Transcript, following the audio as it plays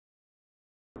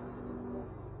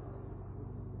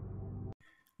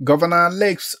Governor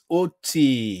Alex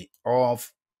Otti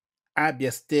of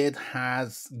Abia State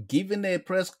has given a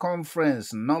press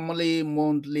conference, normally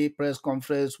monthly press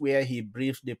conference, where he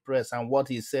briefs the press. And what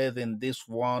he says in this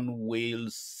one will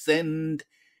send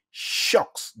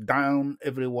shocks down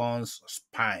everyone's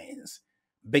spines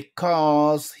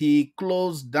because he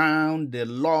closed down the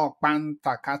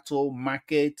Lokpanta Cattle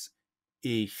Market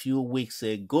a few weeks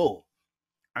ago.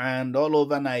 And all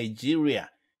over Nigeria,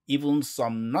 even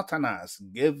some northerners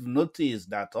gave notice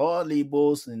that all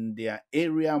Igbos in their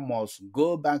area must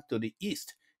go back to the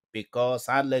east because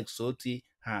Alex Otti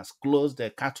has closed the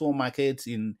cattle market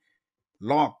in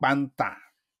Lokpanta.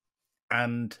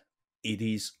 And it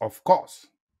is, of course,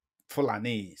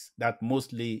 Fulanis that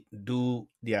mostly do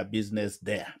their business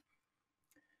there.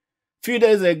 Few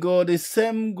days ago, the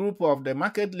same group of the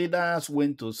market leaders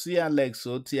went to see Alex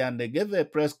Otti and they gave a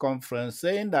press conference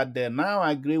saying that they now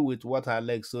agree with what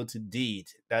Alex Otti did,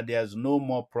 that there's no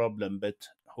more problem. But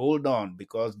hold on,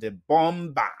 because the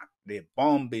bomb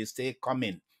is still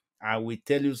coming. I will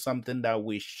tell you something that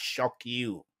will shock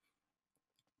you.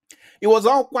 It was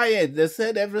all quiet. They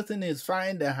said everything is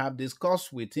fine. They have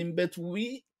discussed with him, but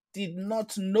we did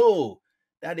not know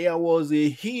that there was a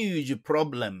huge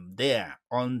problem there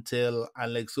until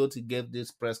Alex Otti gave this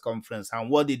press conference.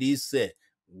 And what did he say?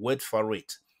 Wait for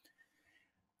it.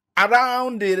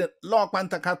 Around the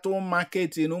Lokpanta Cattle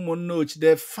Market in Umunneochi,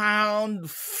 they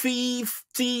found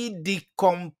 50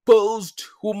 decomposed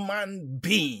human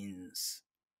beings.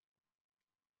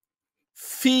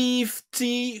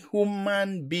 50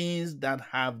 human beings that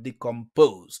have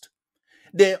decomposed.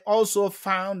 They also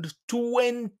found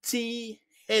 20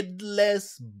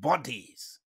 headless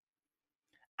bodies,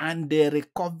 and they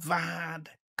recovered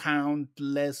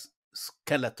countless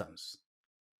skeletons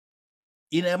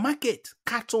in a market,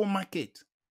 cattle market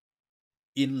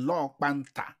in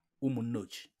Lokpanta,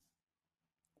 Umunneochi.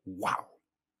 Wow.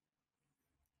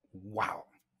 Wow.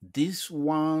 This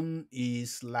one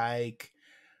is like,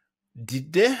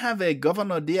 did they have a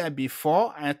governor there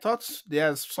before? I thought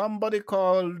there's somebody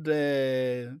called,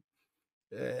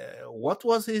 what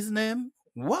was his name?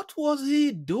 What was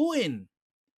he doing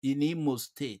in Imo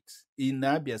State, in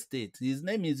Abia State? His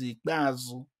name is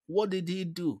Ikpeazu. What did he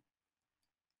do?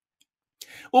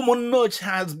 Umunneochi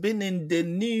has been in the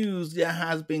news. There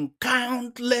has been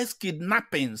countless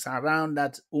kidnappings around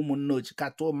that Umunneochi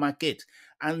cattle market.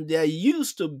 And there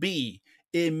used to be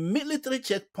a military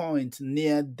checkpoint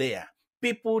near there.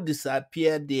 People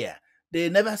disappear there. They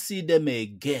never see them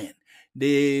again.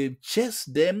 They chase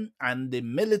them and the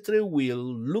military will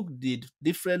look the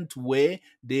different way.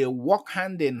 They walk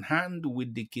hand in hand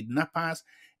with the kidnappers.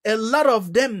 A lot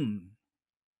of them,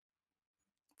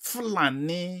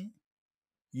 Fulani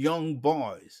young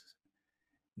boys.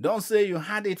 Don't say you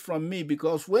had it from me,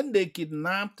 because when they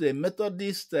kidnapped a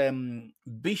Methodist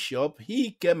bishop,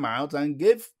 he came out and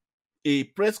gave a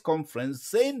press conference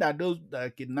saying that those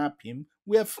that kidnapped him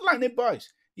were Fulani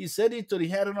boys. He said it to the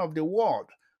hearing of the world.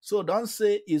 So don't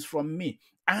say it's from me.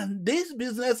 And this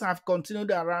business have continued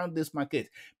around this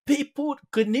market. People,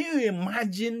 can you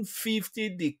imagine 50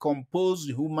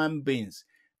 decomposed human beings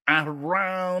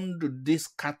around this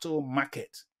cattle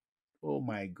market? Oh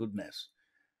my goodness.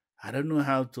 I don't know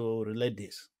how to relate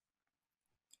this.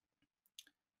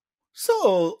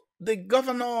 So the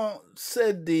governor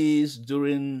said this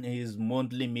during his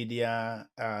monthly media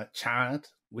chat,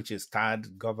 which is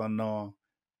titled Governor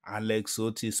Alex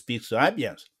Otti Speaks to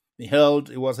Abians.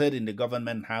 It was held in the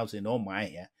government house in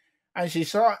Umuahia, and she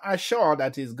assured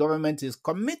that his government is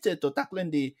committed to tackling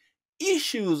the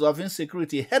issues of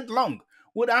insecurity headlong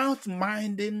without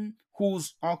minding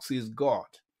whose ox is God.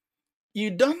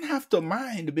 You don't have to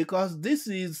mind, because this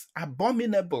is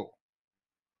abominable.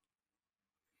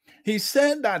 He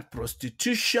said that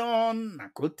prostitution,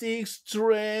 narcotics,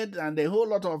 trade, and a whole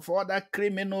lot of other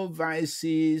criminal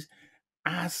vices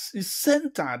is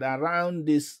centered around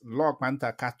this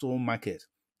Lokpanta cattle market.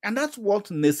 And that's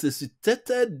what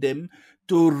necessitated them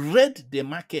to raid the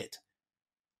market.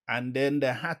 And then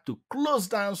they had to close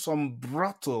down some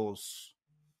brothels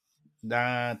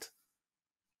that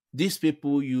these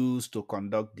people used to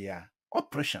conduct their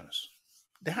operations.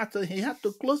 He had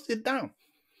to close it down.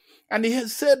 And he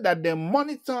has said that they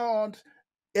monitored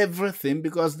everything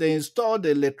because they installed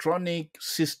electronic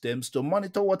systems to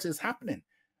monitor what is happening.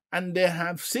 And they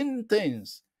have seen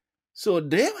things. So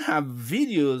they have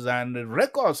videos and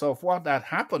records of what had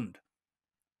happened.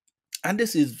 And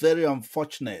this is very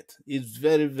unfortunate. It's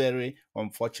very, very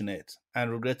unfortunate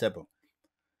and regrettable.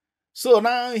 So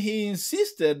now he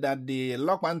insisted that the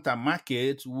Lokpanta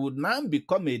market would now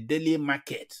become a daily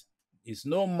market It's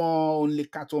no more only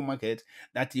cattle market,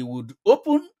 that he would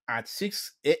open at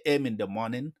 6 a.m. in the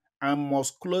morning and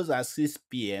must close at 6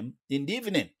 p.m. in the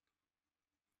evening.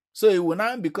 So it will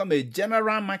now become a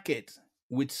general market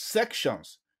with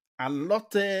sections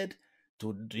allotted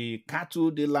to the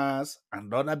cattle dealers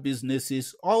and other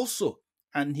businesses also.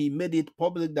 And he made it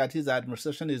public that his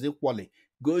administration is equally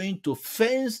going to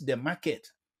fence the market,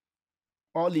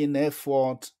 all in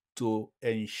effort to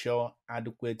ensure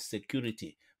adequate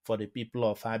security for the people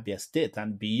of Abia State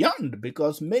and beyond,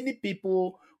 because many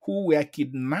people who were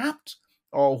kidnapped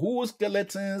or whose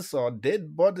skeletons or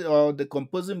dead body or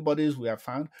decomposing bodies were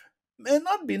found may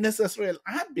not be necessarily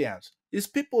Abians. It's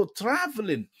people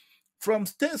traveling from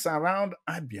states around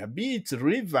Abia, be it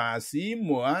Rivers,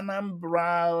 Imo,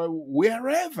 Anambra,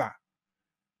 wherever.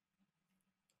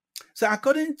 So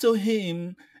according to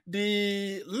him,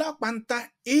 the Lokpanta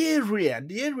area,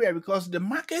 because the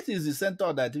market is the center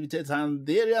of the activities and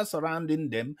the area surrounding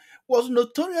them was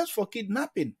notorious for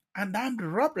kidnapping and armed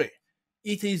robbery.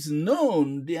 It is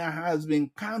known there has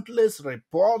been countless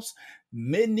reports,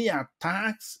 many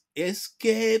attacks,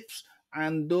 escapes,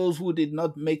 and those who did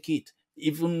not make it.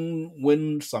 Even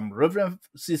when some reverend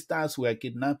sisters were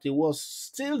kidnapped, it was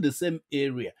still the same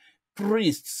area.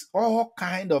 Priests, all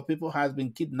kind of people has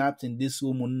been kidnapped in this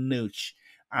Umunneochi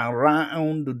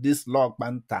around this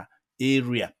Lokpanta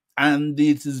area, and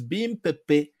it is being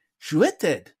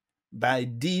perpetuated by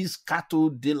these cattle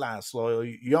dealers or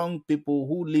young people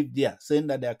who live there, saying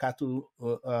that they are cattle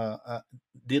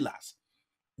dealers.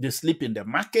 They sleep in the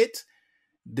market.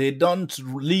 They don't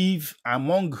live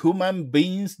among human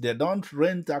beings. They don't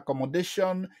rent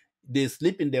accommodation. They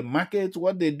sleep in the market.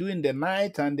 What they do in the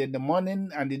night and in the morning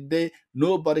and the day,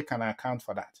 nobody can account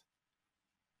for that.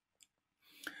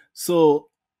 So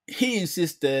he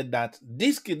insisted that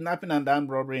this kidnapping and armed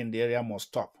robbery in the area must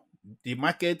stop. The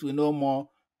market will no more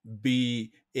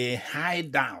be a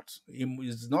hideout. It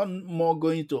is not more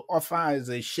going to offer as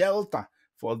a shelter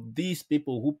for these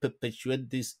people who perpetuate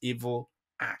these evil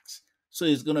acts. So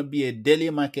it's going to be a daily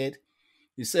market.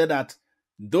 He said that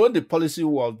though the policy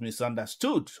was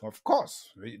misunderstood, of course,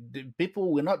 the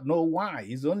people will not know why.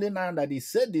 It's only now that he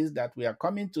said this that we are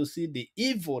coming to see the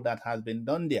evil that has been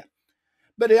done there.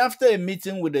 But after a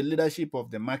meeting with the leadership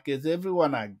of the markets,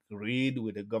 everyone agreed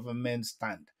with the government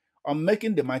stand on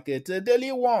making the market a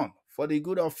daily one for the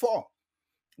good of all.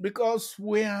 Because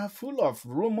we are full of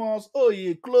rumors. Oh,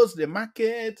 you close the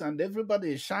market and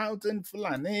everybody is shouting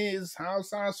Fulanis,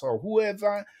 Hausas, or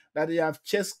whoever that they have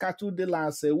chased cattle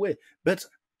dealers away. But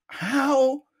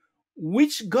how,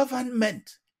 which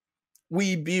government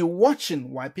will be watching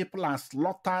while people are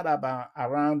slaughtered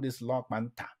around this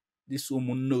Lokpanta, this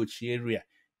Umunneochi area?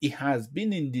 It has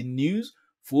been in the news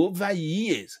for over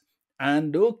years.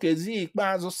 And Okezi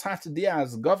Ikpeazu sat there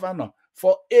as governor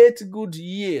for 8 good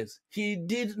years. He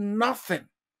did nothing.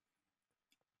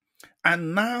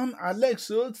 And now Alex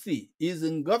Otti is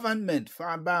in government for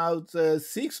about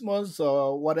 6 months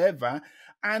or whatever,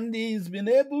 and he's been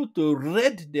able to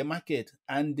raid the market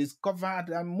and discovered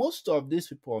that most of these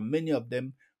people, many of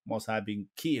them, must have been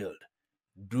killed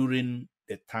during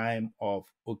the time of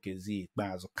Okezi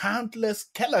Ikpeazu. Countless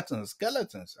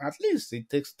skeletons. At least it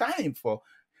takes time for.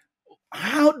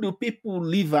 How do people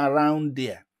live around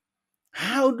there?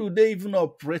 How do they even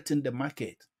operate in the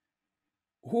market?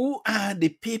 Who are the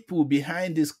people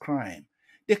behind this crime?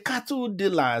 The cattle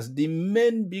dealers, the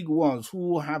main big ones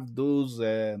who have those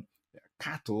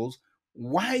cattle,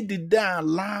 why did they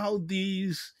allow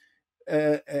these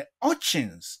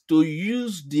urchins to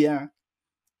use their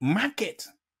market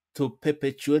to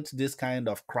perpetuate this kind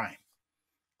of crime?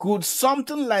 Could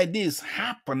something like this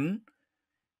happen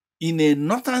in a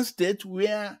northern state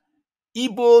where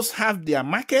Igbos have their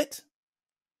market?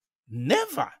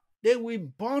 Never. They will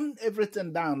burn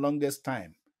everything down longest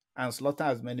time and slaughter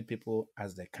as many people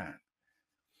as they can.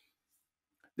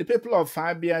 The people of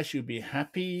Abia should be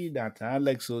happy that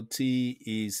Alex Otti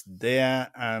is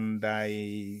there, and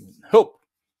I hope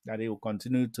that he will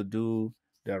continue to do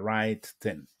the right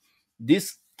thing.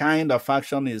 This kind of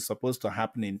action is supposed to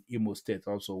happen in Imo State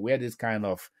also, where this kind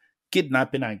of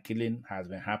kidnapping and killing has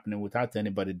been happening without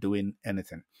anybody doing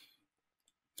anything.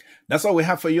 That's all we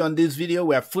have for you on this video.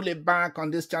 We are fully back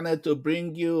on this channel to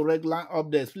bring you regular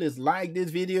updates. Please like this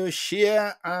video,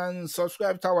 share, and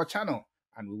subscribe to our channel.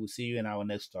 And we will see you in our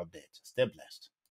next update. Stay blessed.